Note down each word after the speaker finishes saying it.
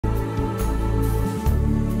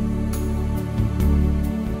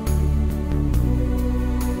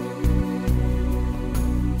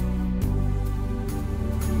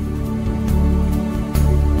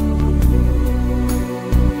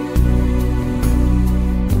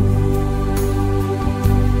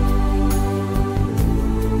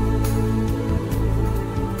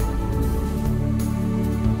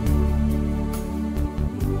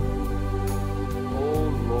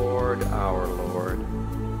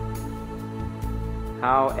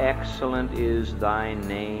How excellent is thy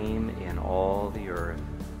name in all the earth.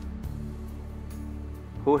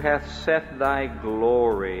 Who hath set thy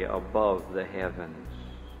glory above the heavens?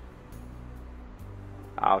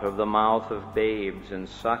 Out of the mouth of babes and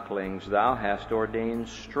sucklings thou hast ordained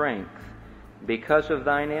strength because of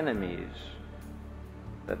thine enemies,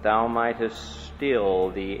 that thou mightest still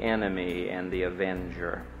the enemy and the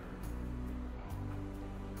avenger.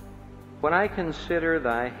 When I consider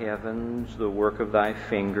thy heavens, the work of thy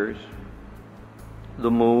fingers,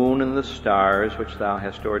 the moon and the stars which thou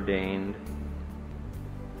hast ordained,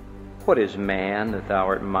 what is man that thou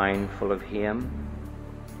art mindful of him,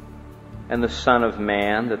 and the Son of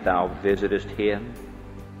Man that thou visitest him?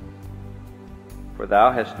 For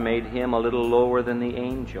thou hast made him a little lower than the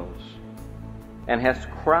angels, and hast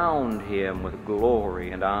crowned him with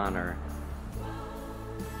glory and honor.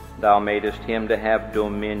 Thou madest him to have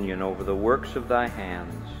dominion over the works of thy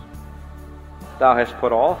hands. Thou hast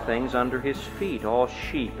put all things under his feet, all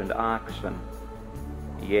sheep and oxen,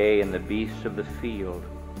 yea, and the beasts of the field,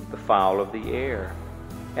 the fowl of the air,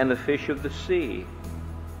 and the fish of the sea,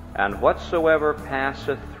 and whatsoever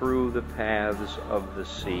passeth through the paths of the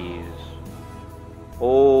seas.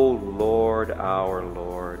 O Lord, our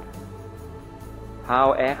Lord,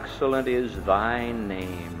 how excellent is thy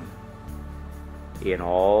name in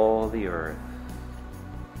all the earth.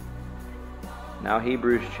 Now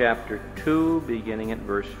Hebrews chapter 2, beginning at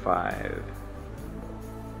verse 5.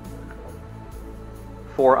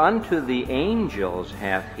 For unto the angels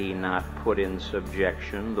hath he not put in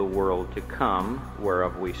subjection the world to come,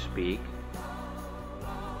 whereof we speak.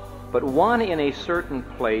 But one in a certain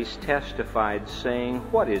place testified, saying,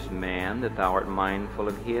 What is man, that thou art mindful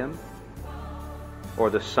of him?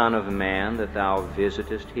 Or the Son of Man, that thou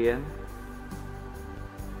visitest him?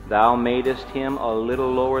 Thou madest him a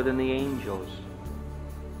little lower than the angels.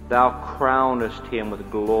 Thou crownest him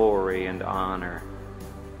with glory and honor,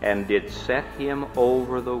 and didst set him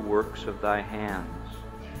over the works of thy hands.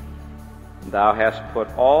 Thou hast put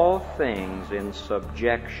all things in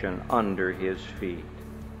subjection under his feet.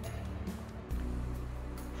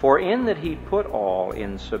 For in that he put all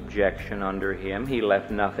in subjection under him, he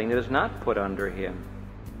left nothing that is not put under him.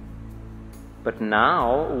 But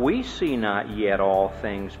now we see not yet all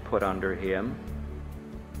things put under him,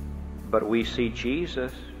 but we see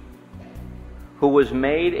Jesus, who was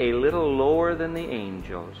made a little lower than the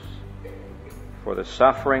angels, for the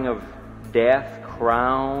suffering of death,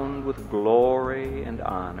 crowned with glory and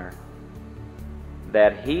honor,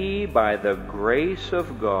 that he, by the grace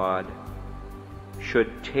of God,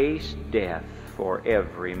 should taste death for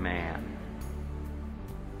every man.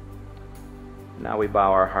 Now we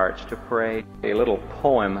bow our hearts to pray. A little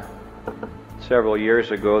poem several years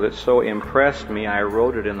ago that so impressed me, I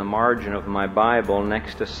wrote it in the margin of my Bible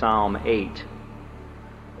next to Psalm 8.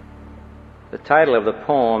 The title of the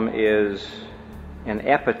poem is An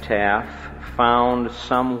Epitaph Found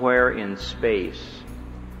Somewhere in Space.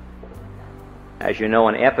 As you know,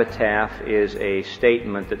 an epitaph is a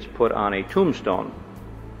statement that's put on a tombstone.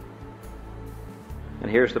 And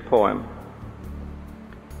here's the poem.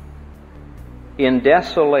 In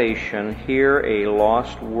desolation here a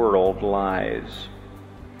lost world lies.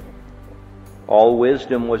 All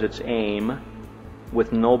wisdom was its aim,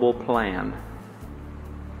 with noble plan.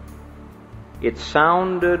 It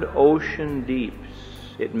sounded ocean deeps,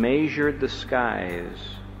 it measured the skies,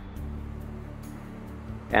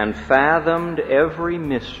 and fathomed every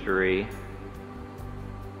mystery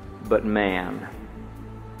but man.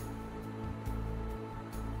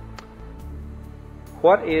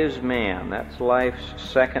 What is man? That's life's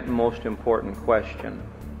second most important question.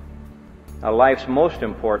 Now, life's most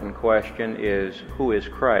important question is, who is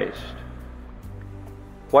Christ?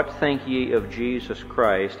 What think ye of Jesus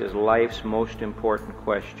Christ is life's most important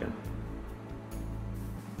question.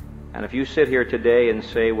 And if you sit here today and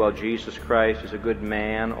say, well, Jesus Christ is a good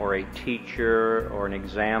man or a teacher or an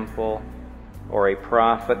example or a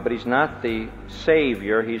prophet, but he's not the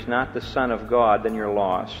Savior, he's not the Son of God, then you're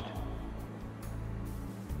lost.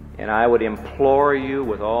 And I would implore you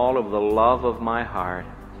with all of the love of my heart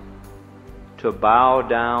to bow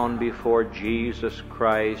down before Jesus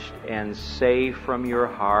Christ and say from your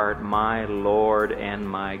heart, my Lord and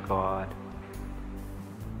my God.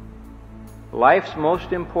 Life's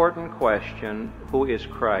most important question, who is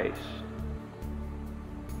Christ?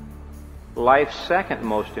 Life's second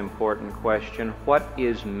most important question, what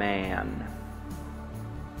is man?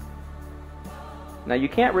 Now you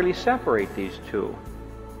can't really separate these two,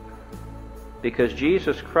 because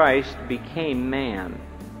Jesus Christ became man,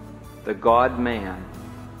 the God-man.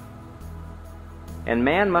 And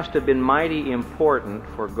man must have been mighty important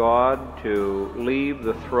for God to leave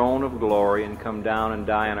the throne of glory and come down and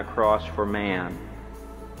die on a cross for man.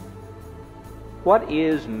 What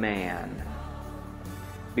is man?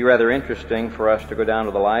 It'd be rather interesting for us to go down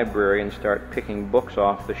to the library and start picking books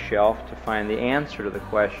off the shelf to find the answer to the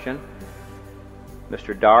question.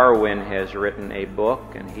 Mr. Darwin has written a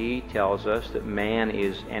book, and he tells us that man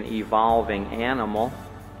is an evolving animal.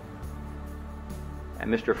 And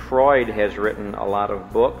Mr. Freud has written a lot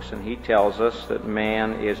of books, and he tells us that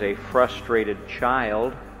man is a frustrated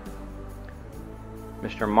child.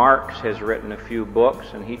 Mr. Marx has written a few books,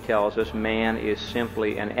 and he tells us man is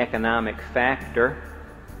simply an economic factor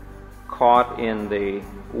caught in the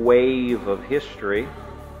wave of history.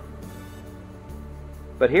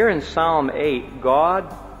 But here in Psalm 8,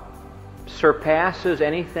 God surpasses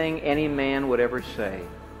anything any man would ever say.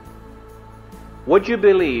 Would you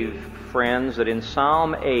believe, friends, that in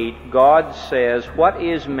Psalm 8, God says, what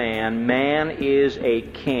is man? Man is a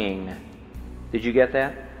king. Did you get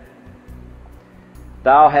that?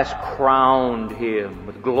 Thou hast crowned him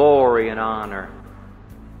with glory and honor.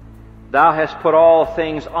 Thou hast put all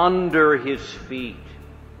things under his feet.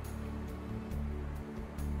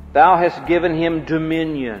 Thou hast given him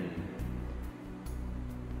dominion.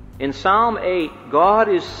 In Psalm 8, God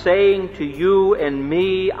is saying to you and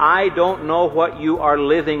me, I don't know what you are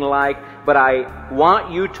living like, but I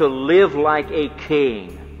want you to live like a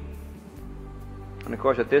king. And of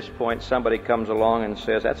course, at this point, somebody comes along and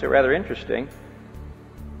says, that's rather interesting,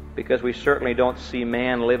 because we certainly don't see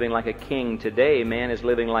man living like a king today. Man is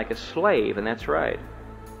living like a slave, and that's right.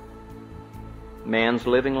 Man's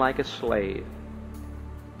living like a slave.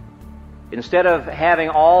 Instead of having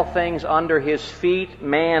all things under his feet,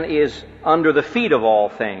 man is under the feet of all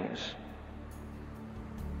things.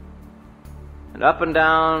 And up and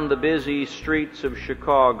down the busy streets of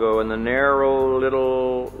Chicago and the narrow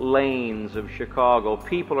little lanes of Chicago,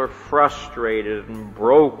 people are frustrated and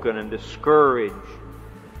broken and discouraged.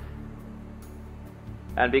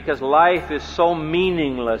 And because life is so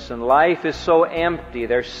meaningless and life is so empty,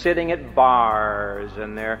 they're sitting at bars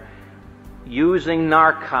and they're using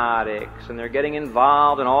narcotics, and they're getting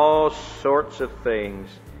involved in all sorts of things.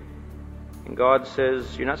 And God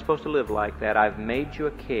says, you're not supposed to live like that. I've made you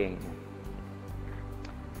a king.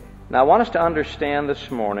 Now, I want us to understand this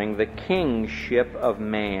morning the kingship of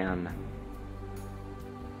man.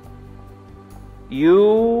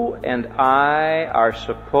 You and I are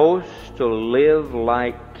supposed to live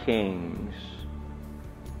like kings.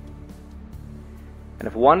 And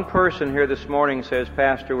if one person here this morning says,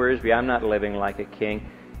 Pastor Wiersbe, I'm not living like a king,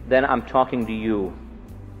 then I'm talking to you.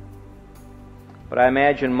 But I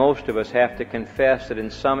imagine most of us have to confess that in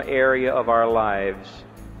some area of our lives,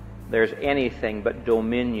 there's anything but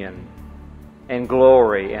dominion and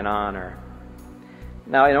glory and honor.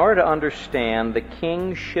 Now, in order to understand the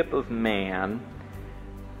kingship of man,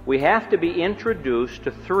 we have to be introduced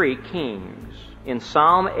to three kings. In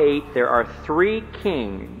Psalm 8, there are three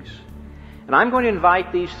kings. And I'm going to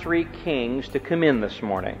invite these three kings to come in this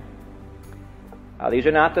morning. These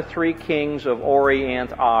are not the three kings of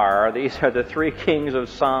Orient R. These are the three kings of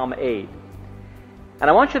Psalm 8. And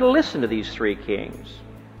I want you to listen to these three kings.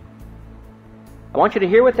 I want you to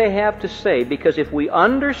hear what they have to say, because if we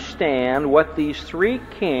understand what these three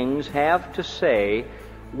kings have to say,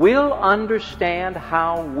 we'll understand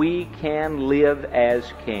how we can live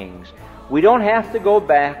as kings. We don't have to go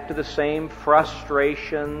back to the same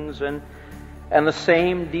frustrations and the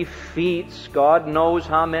same defeats. God knows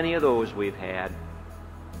how many of those we've had.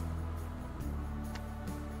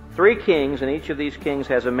 Three kings, and each of these kings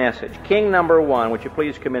has a message. King number one, would you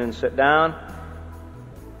please come in and sit down?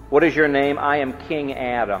 What is your name? I am King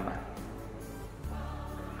Adam.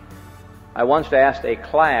 I once asked a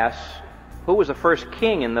class, who was the first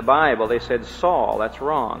king in the Bible? They said Saul. That's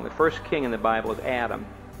wrong. The first king in the Bible is Adam.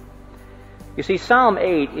 You see, Psalm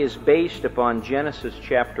 8 is based upon Genesis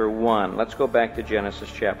chapter 1. Let's go back to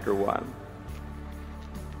Genesis chapter 1.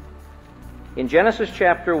 In Genesis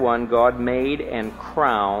chapter 1, God made and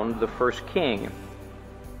crowned the first king.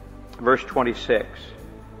 Verse 26.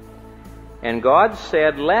 And God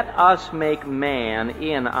said, let us make man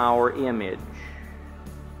in our image,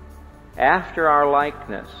 after our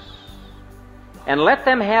likeness, and let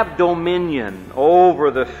them have dominion over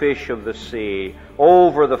the fish of the sea,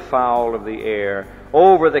 over the fowl of the air,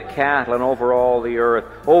 over the cattle, and over all the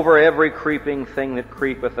earth, over every creeping thing that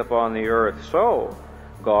creepeth upon the earth. So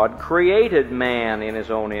God created man in his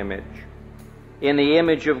own image. In the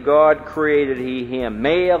image of God created he him.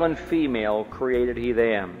 Male and female created he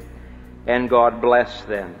them. And God blessed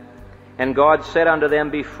them. And God said unto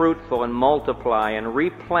them, Be fruitful and multiply and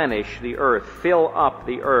replenish the earth, fill up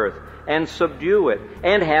the earth and subdue it,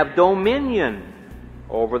 and have dominion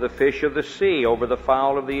over the fish of the sea, over the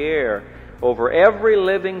fowl of the air, over every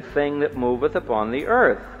living thing that moveth upon the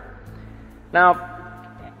earth. Now,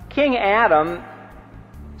 King Adam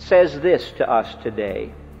says this to us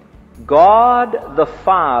today. God the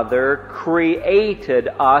Father created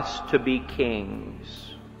us to be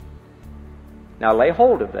kings. Now lay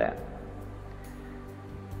hold of that.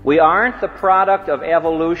 We aren't the product of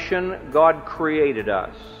evolution. God created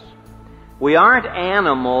us. We aren't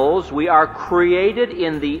animals. We are created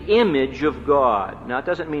in the image of God. Now, it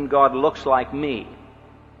doesn't mean God looks like me.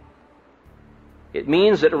 It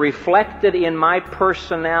means that reflected in my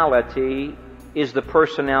personality is the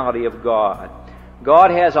personality of God. God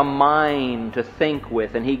has a mind to think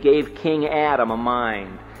with, and He gave King Adam a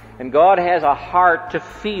mind. And God has a heart to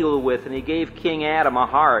feel with, and He gave King Adam a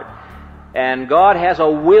heart. And God has a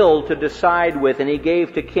will to decide with, and He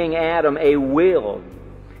gave to King Adam a will.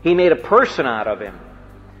 He made a person out of him,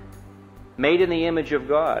 made in the image of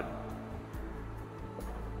God.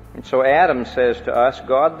 And so Adam says to us,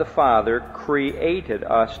 God the Father created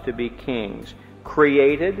us to be kings.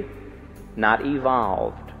 Created, not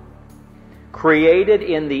evolved. Created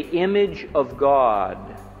in the image of God,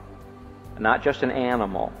 not just an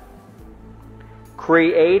animal.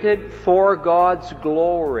 Created for God's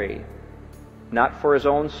glory, not for His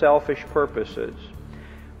own selfish purposes.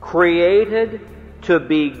 Created to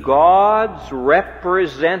be God's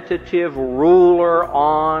representative ruler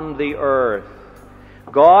on the earth.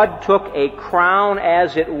 God took a crown,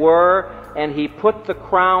 as it were, and He put the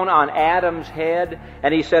crown on Adam's head,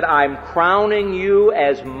 and He said, I'm crowning you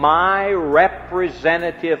as my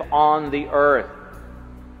representative on the earth.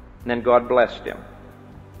 And then God blessed him.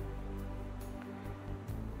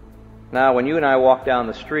 Now, when you and I walk down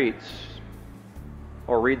the streets,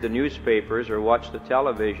 or read the newspapers, or watch the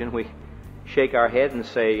television, we shake our head and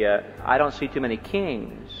say, I don't see too many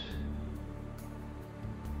kings.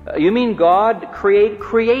 You mean God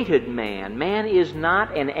created man? Man is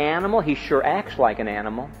not an animal. He sure acts like an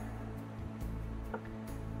animal. The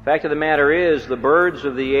fact of the matter is, the birds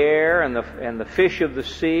of the air and the fish of the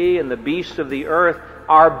sea and the beasts of the earth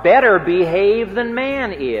are better behaved than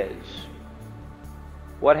man is.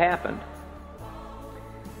 What happened?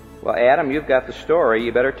 Well, Adam, you've got the story.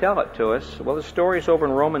 You better tell it to us. Well, the story's over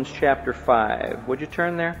in Romans chapter 5. Would you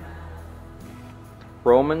turn there?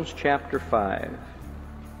 Romans chapter 5.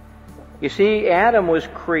 You see, Adam was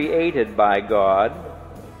created by God.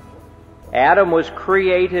 Adam was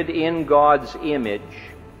created in God's image.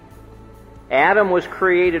 Adam was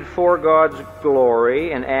created for God's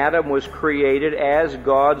glory, and Adam was created as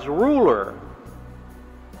God's ruler.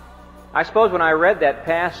 I suppose when I read that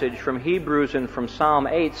passage from Hebrews and from Psalm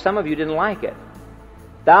 8, some of you didn't like it.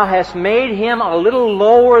 Thou hast made him a little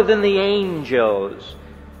lower than the angels.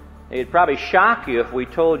 It'd probably shock you if we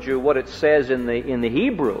told you what it says in the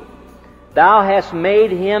Hebrew. Thou hast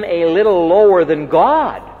made him a little lower than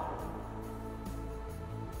God.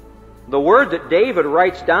 The word that David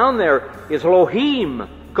writes down there is Elohim,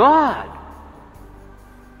 God.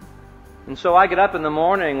 And so I get up in the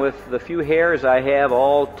morning with the few hairs I have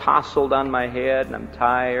all tousled on my head, and I'm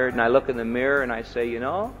tired, and I look in the mirror and I say, you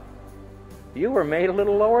know, you were made a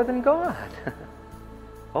little lower than God.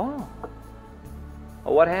 Oh.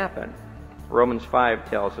 Well, what happened? Romans 5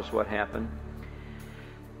 tells us what happened.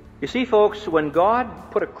 You see, folks, when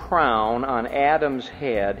God put a crown on Adam's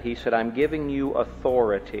head, He said, I'm giving you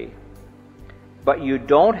authority. But you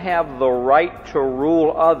don't have the right to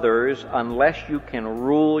rule others unless you can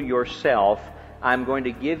rule yourself. I'm going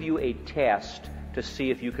to give you a test to see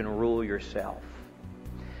if you can rule yourself.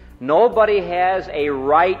 Nobody has a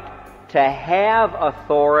right to have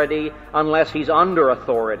authority unless he's under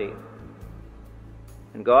authority.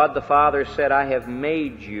 And God the Father said, I have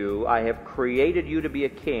made you, I have created you to be a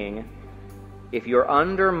king. If you're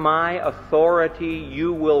under my authority,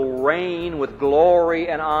 you will reign with glory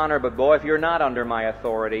and honor. But boy, if you're not under my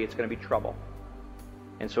authority, it's going to be trouble.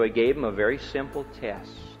 And so He gave him a very simple test.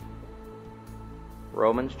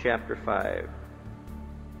 Romans chapter 5.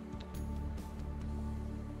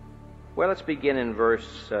 Well, let's begin in verse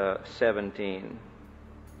 17.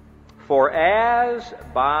 For as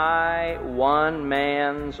by one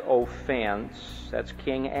man's offense, that's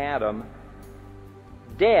King Adam,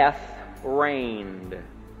 death reigned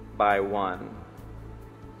by one,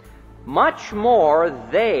 much more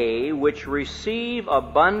they which receive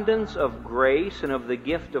abundance of grace and of the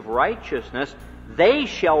gift of righteousness, they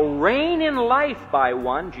shall reign in life by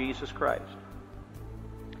one, Jesus Christ.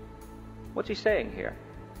 What's he saying here?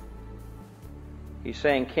 He's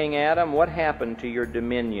saying, King Adam, what happened to your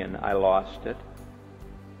dominion? I lost it.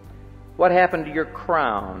 What happened to your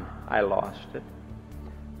crown? I lost it.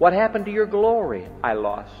 What happened to your glory? I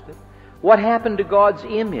lost it. What happened to God's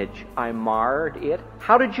image? I marred it.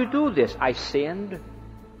 How did you do this? I sinned.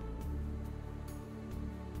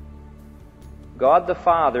 God the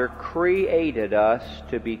Father created us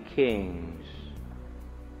to be kings.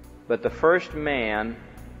 But the first man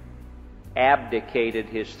abdicated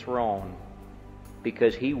his throne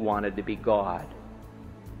because he wanted to be God.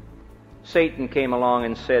 Satan came along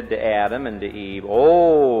and said to Adam and to Eve,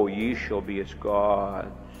 "Oh, ye shall be as gods."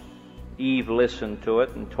 Eve listened to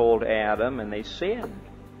it and told Adam, and they sinned.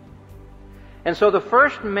 And so the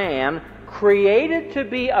first man, created to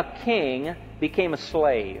be a king, became a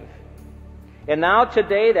slave. And now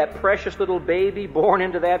today, that precious little baby born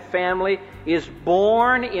into that family is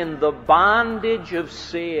born in the bondage of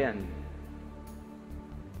sin.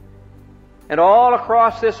 And all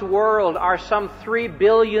across this world are some 3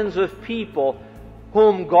 billion of people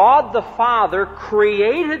whom God the Father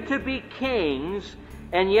created to be kings,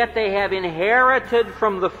 and yet they have inherited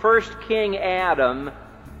from the first king Adam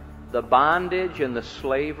the bondage and the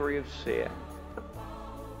slavery of sin.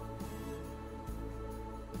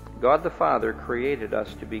 God the Father created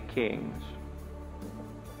us to be kings.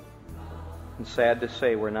 And sad to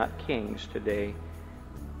say, we're not kings today.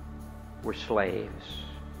 We're slaves.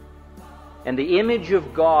 And the image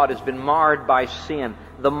of God has been marred by sin.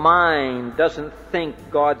 The mind doesn't think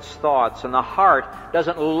God's thoughts, and the heart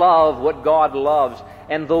doesn't love what God loves,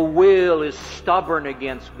 and the will is stubborn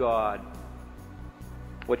against God.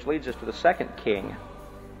 Which leads us to the second king.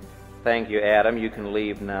 Thank you, Adam. You can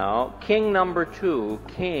leave now. King number 2,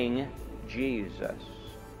 King Jesus.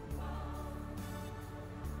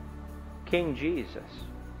 King Jesus.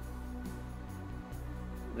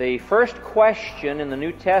 The first question in the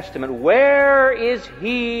New Testament, where is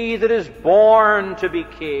he that is born to be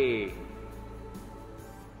king?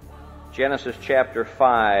 Genesis chapter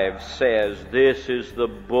 5 says, this is the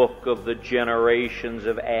book of the generations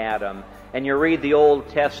of Adam. And you read the Old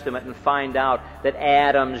Testament and find out that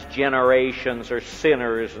Adam's generations are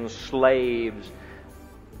sinners and slaves.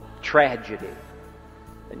 Tragedy.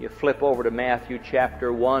 Then you flip over to Matthew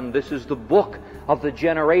chapter 1. This is the book of the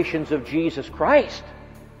generations of Jesus Christ.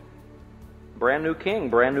 Brand new king,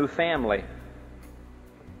 brand new family.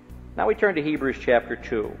 Now we turn to Hebrews chapter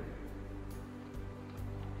 2.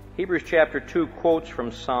 Hebrews chapter 2 quotes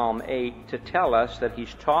from Psalm 8 to tell us that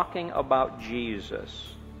he's talking about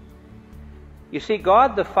Jesus. You see,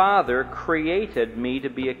 God the Father created me to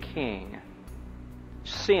be a king.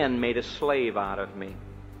 Sin made a slave out of me.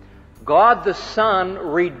 God the Son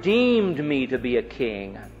redeemed me to be a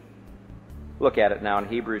king. Look at it now in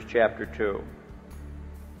Hebrews chapter 2.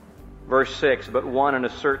 Verse 6, but one in a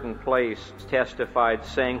certain place testified,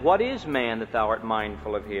 saying, what is man that thou art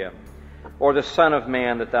mindful of him? Or the son of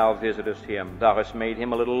man that thou visitest him? Thou hast made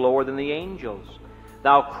him a little lower than the angels.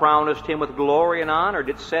 Thou crownest him with glory and honor,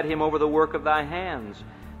 didst set him over the work of thy hands.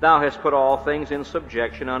 Thou hast put all things in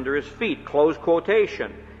subjection under his feet. Close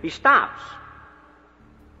quotation. He stops.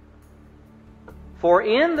 For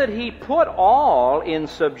in that he put all in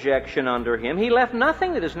subjection under him, he left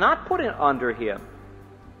nothing that is not put under him.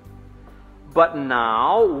 But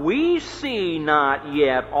now we see not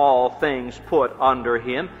yet all things put under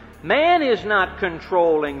him. Man is not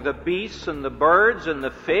controlling the beasts and the birds and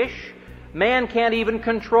the fish. Man can't even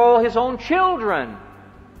control his own children.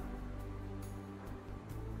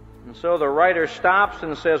 And so the writer stops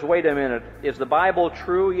and says, wait a minute, is the Bible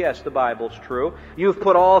true? Yes, the Bible's true. You've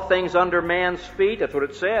put all things under man's feet, that's what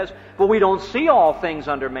it says. But we don't see all things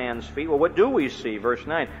under man's feet. Well, what do we see? Verse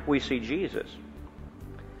 9, we see Jesus.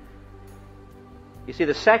 You see,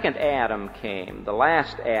 the second Adam came, the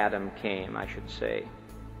last Adam came, I should say.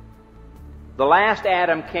 The last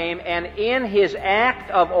Adam came, and in his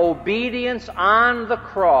act of obedience on the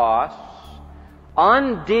cross,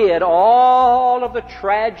 undid all of the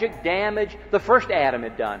tragic damage the first Adam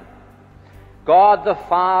had done. God the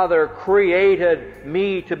Father created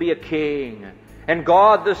me to be a king, and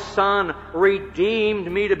God the Son redeemed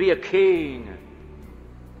me to be a king.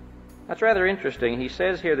 That's rather interesting. He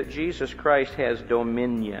says here that Jesus Christ has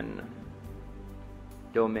dominion.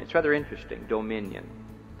 It's rather interesting, dominion.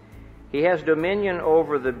 He has dominion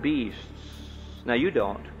over the beasts. Now you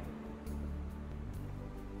don't.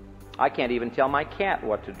 I can't even tell my cat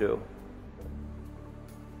what to do.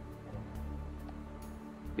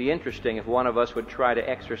 Be interesting if one of us would try to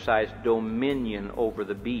exercise dominion over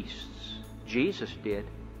the beasts. Jesus did.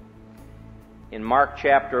 In Mark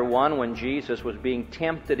chapter 1, when Jesus was being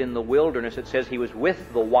tempted in the wilderness, it says he was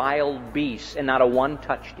with the wild beasts, and not a one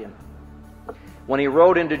touched him. When he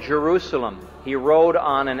rode into Jerusalem, he rode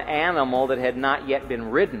on an animal that had not yet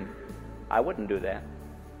been ridden. I wouldn't do that.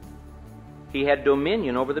 He had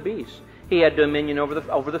dominion over the beasts. He had dominion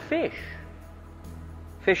over the fish.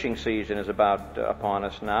 Fishing season is about upon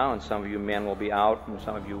us now, and some of you men will be out, and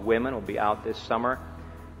some of you women will be out this summer,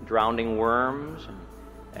 drowning worms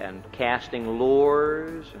and casting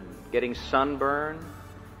lures and getting sunburned.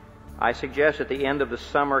 I suggest at the end of the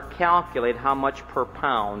summer, calculate how much per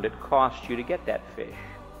pound it costs you to get that fish.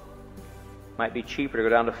 Might be cheaper to go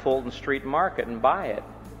down to Fulton Street Market and buy it.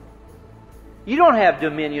 You don't have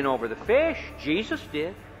dominion over the fish. Jesus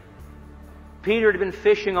did. Peter had been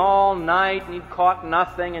fishing all night and he'd caught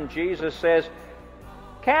nothing, and Jesus says,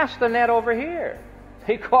 cast the net over here.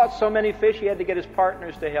 He caught so many fish he had to get his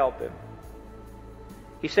partners to help him.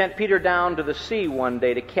 He sent Peter down to the sea one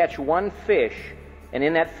day to catch one fish, and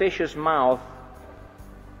in that fish's mouth,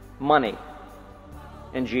 money.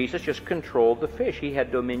 And Jesus just controlled the fish. He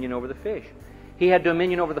had dominion over the fish. He had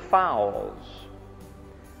dominion over the fowls.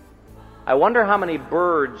 I wonder how many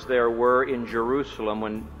birds there were in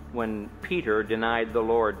Jerusalem when Peter denied the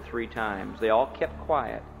Lord 3 times. They all kept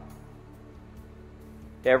quiet.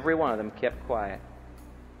 Every one of them kept quiet.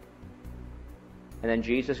 And then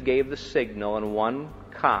Jesus gave the signal, and one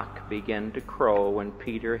cock began to crow when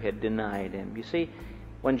Peter had denied him. You see,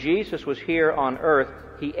 when Jesus was here on earth,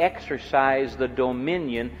 he exercised the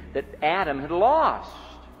dominion that Adam had lost.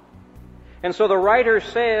 And so the writer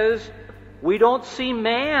says, we don't see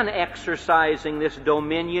man exercising this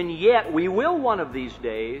dominion yet. We will one of these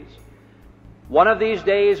days. One of these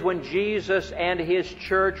days when Jesus and his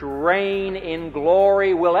church reign in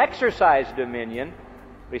glory, will exercise dominion.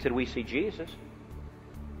 But he said, we see Jesus.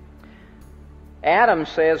 Adam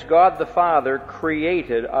says God the Father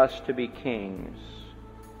created us to be kings.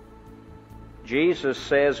 Jesus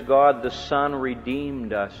says God the Son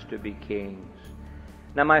redeemed us to be kings.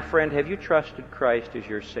 Now, my friend, have you trusted Christ as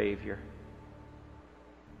your Savior?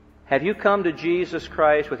 Have you come to Jesus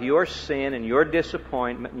Christ with your sin and your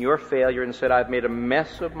disappointment and your failure and said, I've made a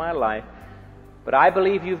mess of my life, but I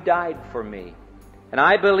believe you've died for me. And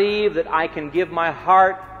I believe that I can give my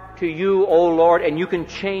heart to you, O Lord, and you can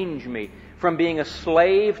change me from being a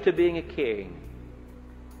slave to being a king.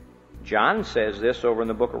 John says this over in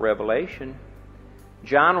the book of Revelation.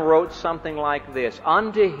 John wrote something like this,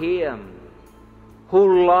 unto him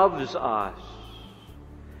who loves us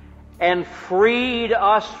and freed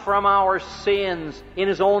us from our sins in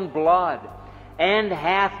his own blood, and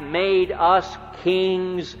hath made us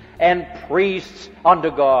kings and priests unto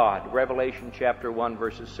God. Revelation chapter 1,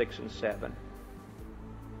 verses 6 and 7.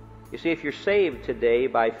 You see, if you're saved today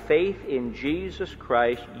by faith in Jesus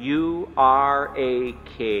Christ, you are a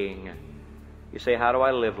king. You say, how do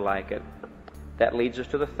I live like it? That leads us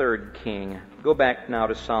to the third king. Go back now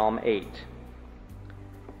to Psalm 8.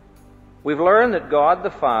 We've learned that God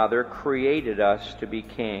the Father created us to be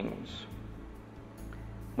kings.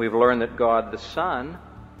 We've learned that God the Son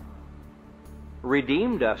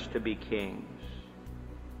redeemed us to be kings.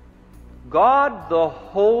 God the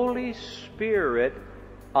Holy Spirit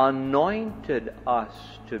anointed us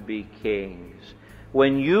to be kings.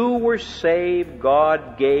 When you were saved,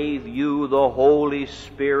 God gave you the Holy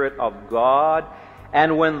Spirit of God.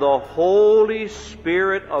 And when the Holy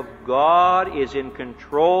Spirit of God is in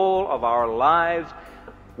control of our lives,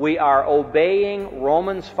 we are obeying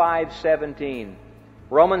Romans 5:17.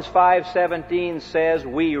 Romans 5:17 says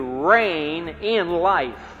we reign in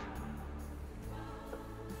life.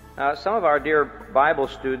 Now, some of our dear Bible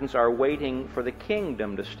students are waiting for the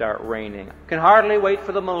kingdom to start reigning. I can hardly wait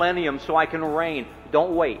for the millennium so I can reign.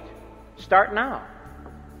 Don't wait. Start now.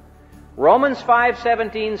 Romans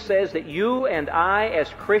 5:17 says that you and I as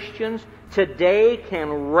Christians today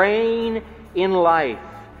can reign in life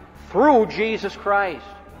through Jesus Christ.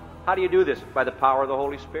 How do you do this? By the power of the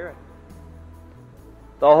Holy Spirit.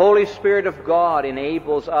 The Holy Spirit of God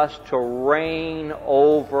enables us to reign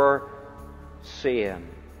over sin.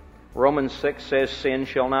 Romans 6 says, sin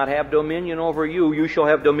shall not have dominion over you. You shall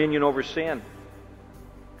have dominion over sin.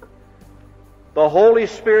 The Holy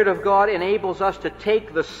Spirit of God enables us to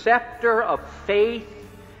take the scepter of faith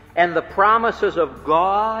and the promises of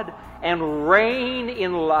God and reign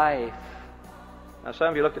in life. Now, some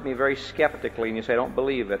of you looked at me very skeptically and you say, I don't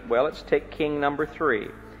believe it. Well, let's take king number 3.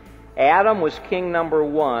 Adam was king number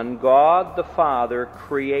 1. God the Father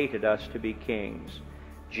created us to be kings.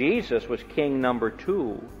 Jesus was king number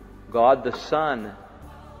 2. God the Son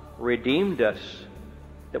redeemed us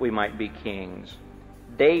that we might be kings.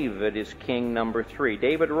 David is king number 3.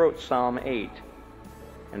 David wrote Psalm 8.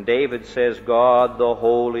 And David says, God, the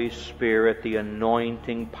Holy Spirit, the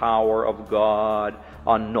anointing power of God,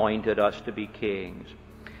 anointed us to be kings.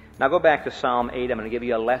 Now go back to Psalm 8. I'm going to give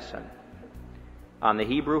you a lesson on the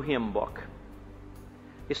Hebrew hymn book.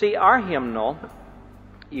 You see, our hymnal,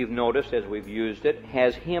 you've noticed as we've used it,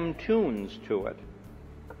 has hymn tunes to it.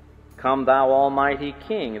 Come thou almighty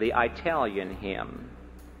King, the Italian hymn.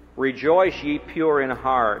 Rejoice ye pure in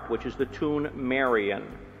heart, which is the tune Marian.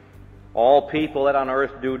 All people that on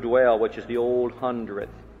earth do dwell, which is the Old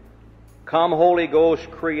Hundredth. Come Holy Ghost,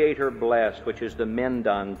 Creator blessed, which is the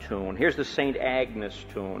Mendon tune. Here's the St. Agnes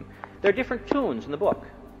tune. There are different tunes in the book.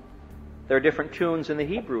 There are different tunes in the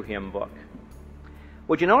Hebrew hymn book.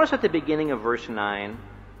 Would you notice at the beginning of verse 9,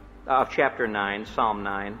 of chapter 9, Psalm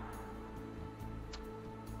 9,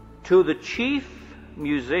 to the chief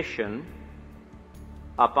musician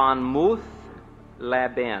upon Muth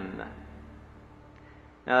Laben.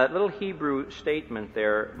 Now that little Hebrew statement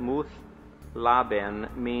there, Muth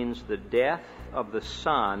Laben, means the death of the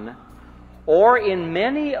son, or in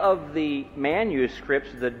many of the manuscripts,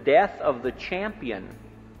 the death of the champion.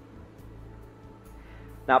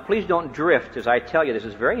 Now please don't drift as I tell you, this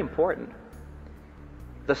is very important.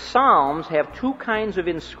 The Psalms have two kinds of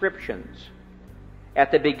inscriptions.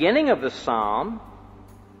 At the beginning of the Psalm,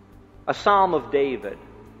 a Psalm of David.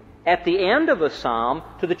 At the end of the Psalm,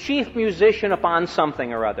 to the chief musician upon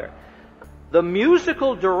something or other. The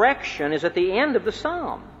musical direction is at the end of the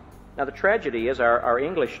Psalm. Now the tragedy is our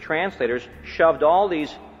English translators shoved all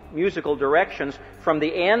these musical directions from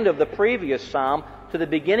the end of the previous Psalm to the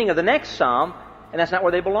beginning of the next Psalm, and that's not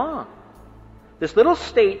where they belong. This little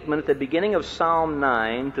statement at the beginning of Psalm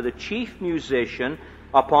 9 to the chief musician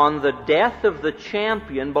upon the death of the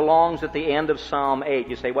champion belongs at the end of Psalm 8.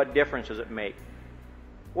 You say, what difference does it make?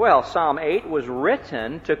 Well, Psalm 8 was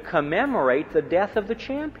written to commemorate the death of the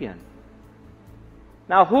champion.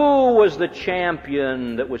 Now, who was the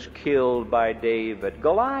champion that was killed by David?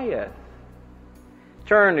 Goliath.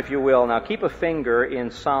 Turn, if you will, now keep a finger in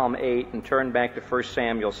Psalm 8 and turn back to 1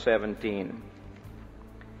 Samuel 17.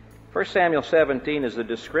 1 Samuel 17 is the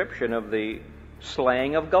description of the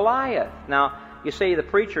slaying of Goliath. Now, you say the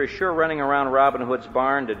preacher is sure running around Robin Hood's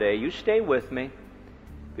barn today. You stay with me.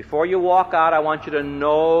 Before you walk out, I want you to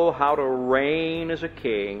know how to reign as a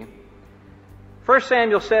king. 1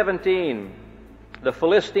 Samuel 17, the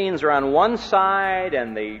Philistines are on one side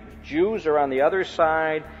and the Jews are on the other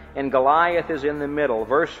side, and Goliath is in the middle.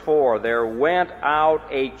 Verse 4, there went out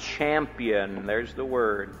a champion, there's the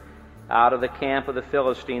word, out of the camp of the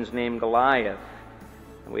Philistines named Goliath.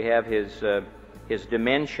 And we have his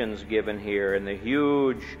dimensions given here and the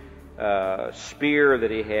huge spear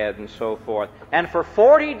that he had and so forth. And for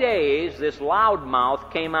 40 days, this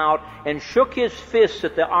loudmouth came out and shook his fists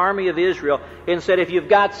at the army of Israel and said, if you've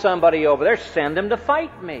got somebody over there, send him to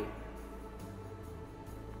fight me.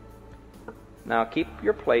 Now keep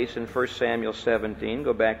your place in 1 Samuel 17.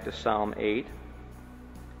 Go back to Psalm 8.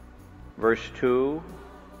 Verse 2.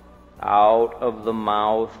 Out of the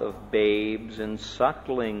mouth of babes and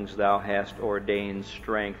sucklings thou hast ordained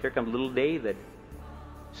strength. Here comes little David,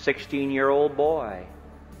 16-year-old boy.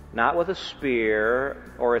 Not with a spear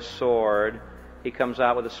or a sword. He comes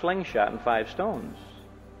out with a slingshot and 5 stones.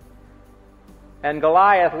 And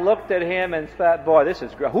Goliath looked at him and thought, boy, this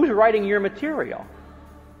is great. Who's writing your material?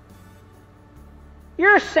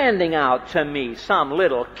 You're sending out to me some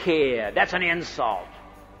little kid. That's an insult.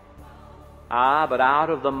 Ah, but out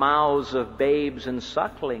of the mouths of babes and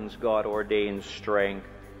sucklings God ordains strength.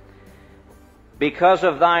 Because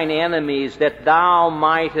of thine enemies, that thou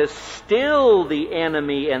mightest still the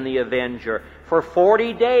enemy and the avenger. For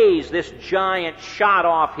 40 days this giant shot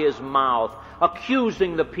off his mouth,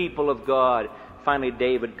 accusing the people of God. Finally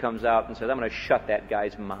David comes out and says, I'm going to shut that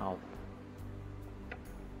guy's mouth.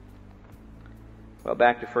 Well,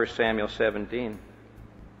 back to 1 Samuel 17.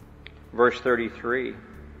 Verse 33.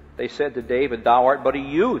 They said to David, thou art but a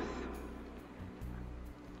youth.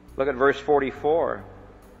 Look at verse 44.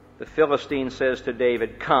 The Philistine says to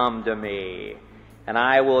David, come to me, and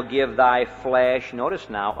I will give thy flesh, notice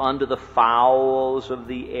now, unto the fowls of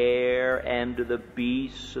the air and to the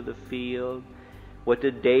beasts of the field. What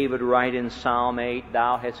did David write in Psalm 8?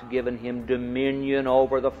 Thou hast given him dominion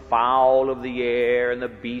over the fowl of the air and the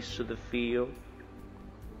beasts of the field.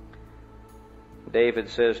 David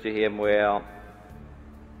says to him, well,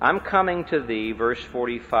 I'm coming to thee, verse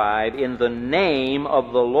 45, in the name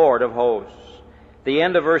of the Lord of hosts. The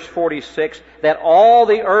end of verse 46, that all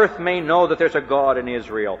the earth may know that there's a God in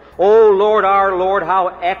Israel. O Lord, our Lord, how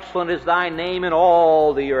excellent is thy name in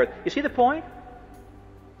all the earth. You see the point?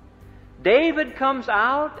 David comes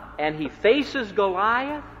out and he faces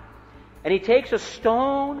Goliath, And he takes a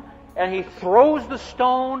stone, and he throws the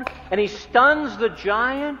stone, and he stuns the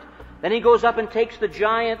giant. Then he goes up and takes the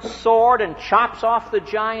giant's sword and chops off the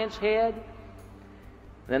giant's head.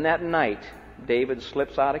 Then that night, David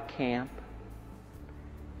slips out of camp.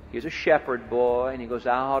 He's a shepherd boy, and he goes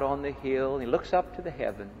out on the hill, and he looks up to the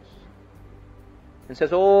heavens and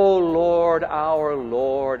says, "O Lord, our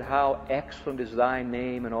Lord, how excellent is thy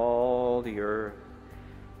name in all the earth.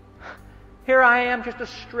 Here I am, just a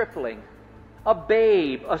stripling, a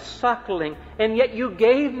babe, a suckling, and yet you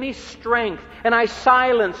gave me strength, and I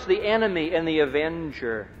silenced the enemy and the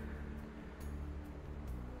avenger."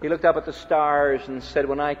 He looked up at the stars and said,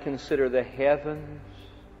 "When I consider the heavens,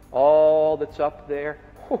 all that's up there,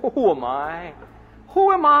 who am I?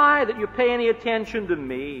 Who am I that you pay any attention to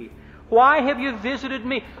me? Why have you visited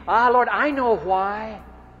me?" Ah, Lord, I know why.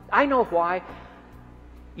 I know why.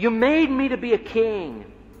 You made me to be a king.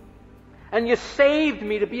 And you saved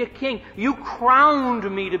me to be a king. You crowned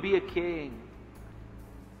me to be a king.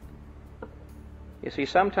 You see,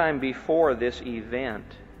 sometime before this event,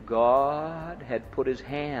 God had put His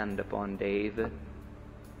hand upon David.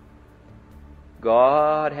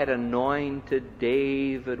 God had anointed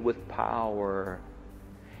David with power.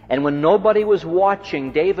 And when nobody was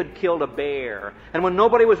watching, David killed a bear. And when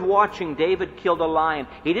nobody was watching, David killed a lion.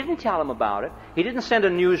 He didn't tell them about it. He didn't send a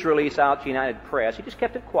news release out to United Press. He just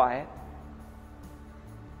kept it quiet.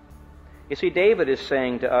 You see, David is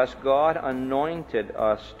saying to us, God anointed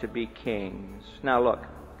us to be kings. Now look,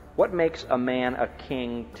 what makes a man a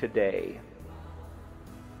king today?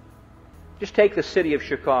 Just take the city of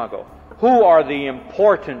Chicago. Who are the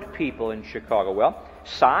important people in Chicago? Well,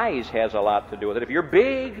 size has a lot to do with it. If you're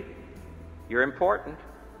big, you're important.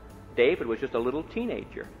 David was just a little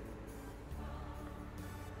teenager.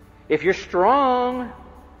 If you're strong,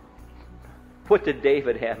 what did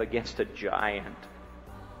David have against a giant?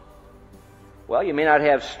 Well, you may not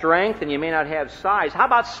have strength and you may not have size. How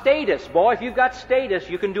about status? Boy, if you've got status,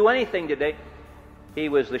 you can do anything today. He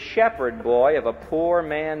was the shepherd boy of a poor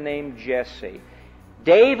man named Jesse.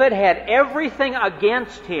 David had everything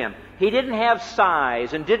against him. He didn't have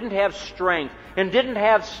size and didn't have strength and didn't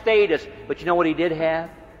have status. But you know what he did have?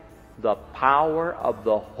 The power of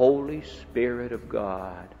the Holy Spirit of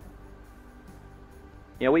God.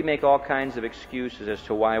 You know, we make all kinds of excuses as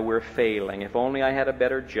to why we're failing. If only I had a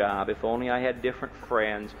better job. If only I had different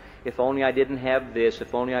friends. If only I didn't have this.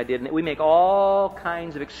 If only I didn't. We make all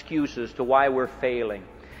kinds of excuses to why we're failing.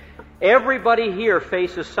 Everybody here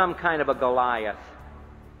faces some kind of a Goliath.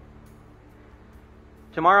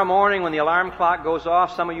 Tomorrow morning when the alarm clock goes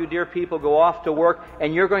off, some of you dear people go off to work,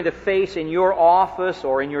 and you're going to face in your office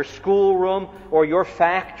or in your schoolroom or your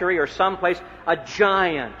factory or someplace a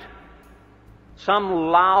giant. Some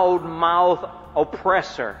loud-mouth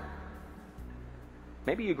oppressor.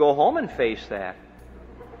 Maybe you go home and face that.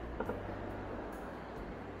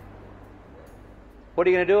 What are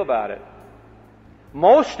you going to do about it?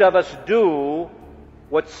 Most of us do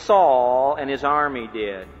what Saul and his army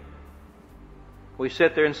did. We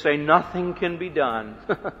sit there and say, nothing can be done.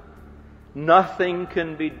 Nothing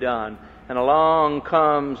can be done. And along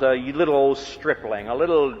comes a little old stripling, a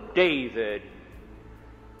little David.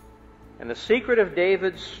 And the secret of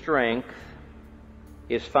David's strength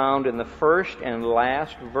is found in the first and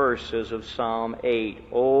last verses of Psalm 8.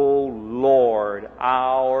 O Lord,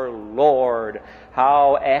 our Lord,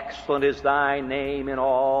 how excellent is thy name in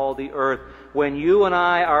all the earth. When you and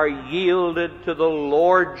I are yielded to the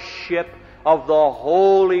lordship of the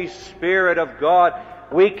Holy Spirit of God,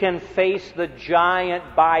 we can face the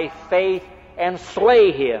giant by faith and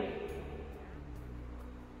slay him.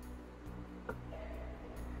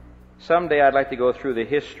 Someday I'd like to go through the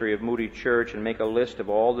history of Moody Church and make a list of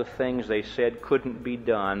all the things they said couldn't be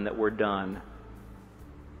done that were done.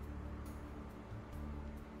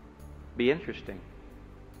 Be interesting.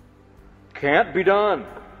 Can't be done.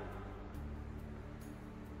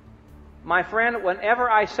 My friend, whenever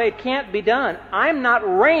I say can't be done, I'm not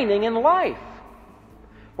reigning in life.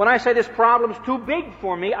 When I say this problem's too big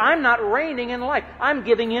for me, I'm not reigning in life. I'm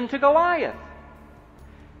giving in to Goliath.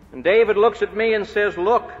 And David looks at me and says,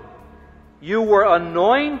 look, you were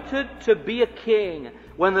anointed to be a king.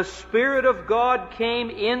 When the Spirit of God came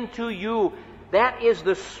into you, that is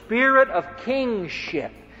the spirit of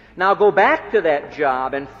kingship. Now go back to that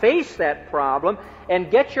job and face that problem and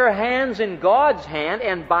get your hands in God's hand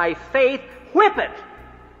and by faith whip it.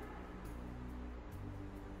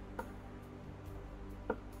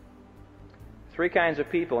 Three kinds of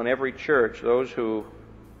people in every church: those who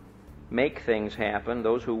make things happen,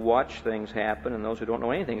 those who watch things happen, and those who don't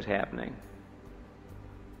know anything's happening.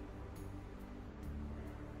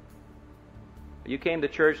 You came to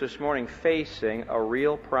church this morning facing a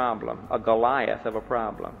real problem, a Goliath of a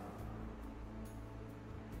problem.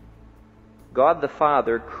 God the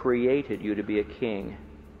Father created you to be a king.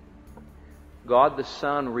 God the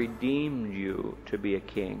Son redeemed you to be a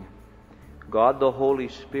king. God the Holy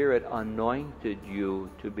Spirit anointed you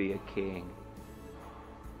to be a king.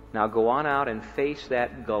 Now go on out and face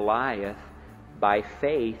that Goliath by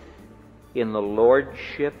faith in the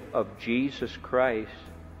Lordship of Jesus Christ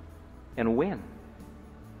and win.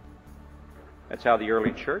 That's how the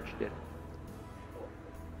early church did it.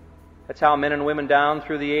 That's how men and women down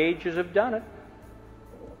through the ages have done it.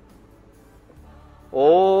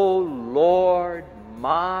 O Lord,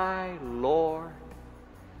 my Lord,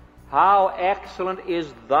 how excellent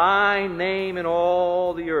is thy name in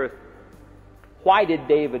all the earth. Why did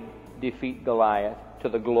David defeat Goliath? To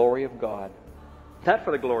the glory of God. Not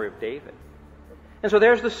for the glory of David. And so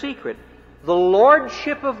there's the secret. The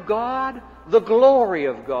lordship of God, the glory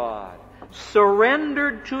of God.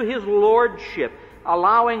 Surrendered to His lordship,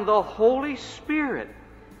 allowing the Holy Spirit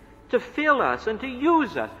to fill us and to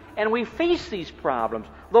use us. And we face these problems.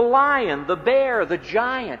 The lion, the bear, the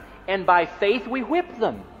giant. And by faith we whip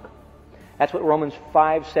them. That's what Romans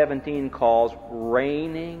 5:17 calls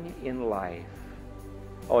reigning in life.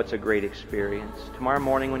 Oh, it's a great experience. Tomorrow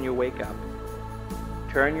morning when you wake up,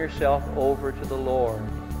 turn yourself over to the Lord.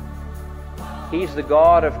 He's the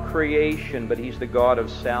God of creation, but He's the God of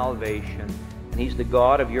salvation. And He's the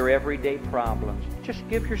God of your everyday problems. Just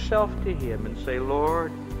give yourself to Him and say,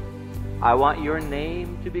 Lord, I want your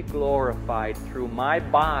name to be glorified through my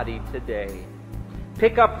body today.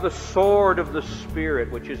 Pick up the sword of the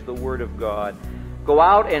Spirit, which is the Word of God. Go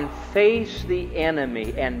out and face the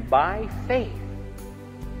enemy, and by faith,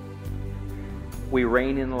 we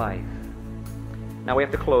reign in life. Now we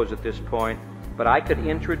have to close at this point, but I could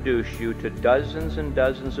introduce you to dozens and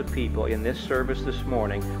dozens of people in this service this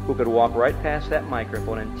morning who could walk right past that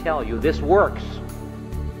microphone and tell you this works.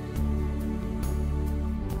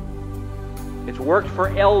 It's worked for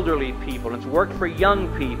elderly people, it's worked for young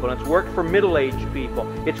people, it's worked for middle-aged people,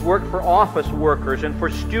 it's worked for office workers and for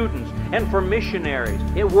students and for missionaries.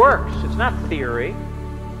 It works. It's not theory.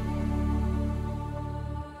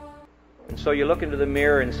 And so you look into the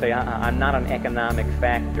mirror and say, I'm not an economic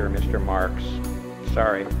factor, Mr. Marx.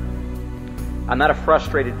 Sorry. I'm not a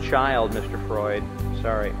frustrated child, Mr. Freud.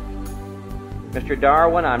 Sorry. Mr.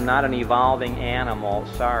 Darwin, I'm not an evolving animal.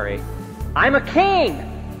 Sorry. I'm a king!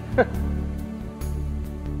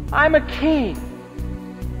 I'm a king!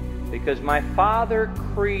 Because my Father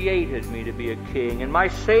created me to be a king, and my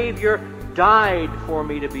Savior died for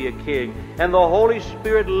me to be a king, and the Holy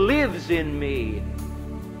Spirit lives in me,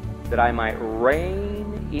 that I might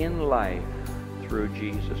reign in life through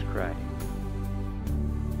Jesus Christ.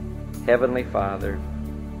 Heavenly Father,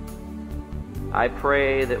 I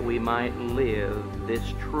pray that we might live this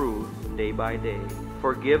truth day by day.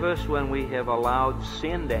 Forgive us when we have allowed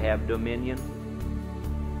sin to have dominion.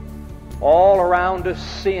 All around us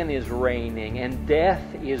sin is reigning and death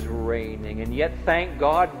is reigning, and yet, thank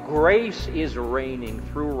God, grace is reigning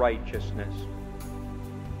through righteousness,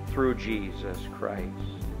 through Jesus Christ.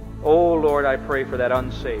 Oh, Lord, I pray for that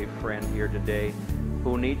unsaved friend here today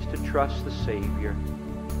who needs to trust the Savior.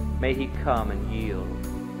 May he come and yield.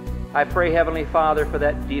 I pray, Heavenly Father, for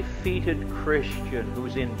that defeated Christian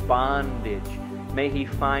who's in bondage. May he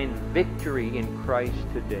find victory in Christ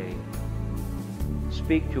today.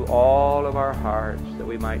 Speak to all of our hearts that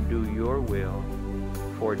we might do your will.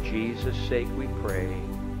 For Jesus' sake we pray.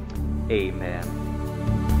 Amen.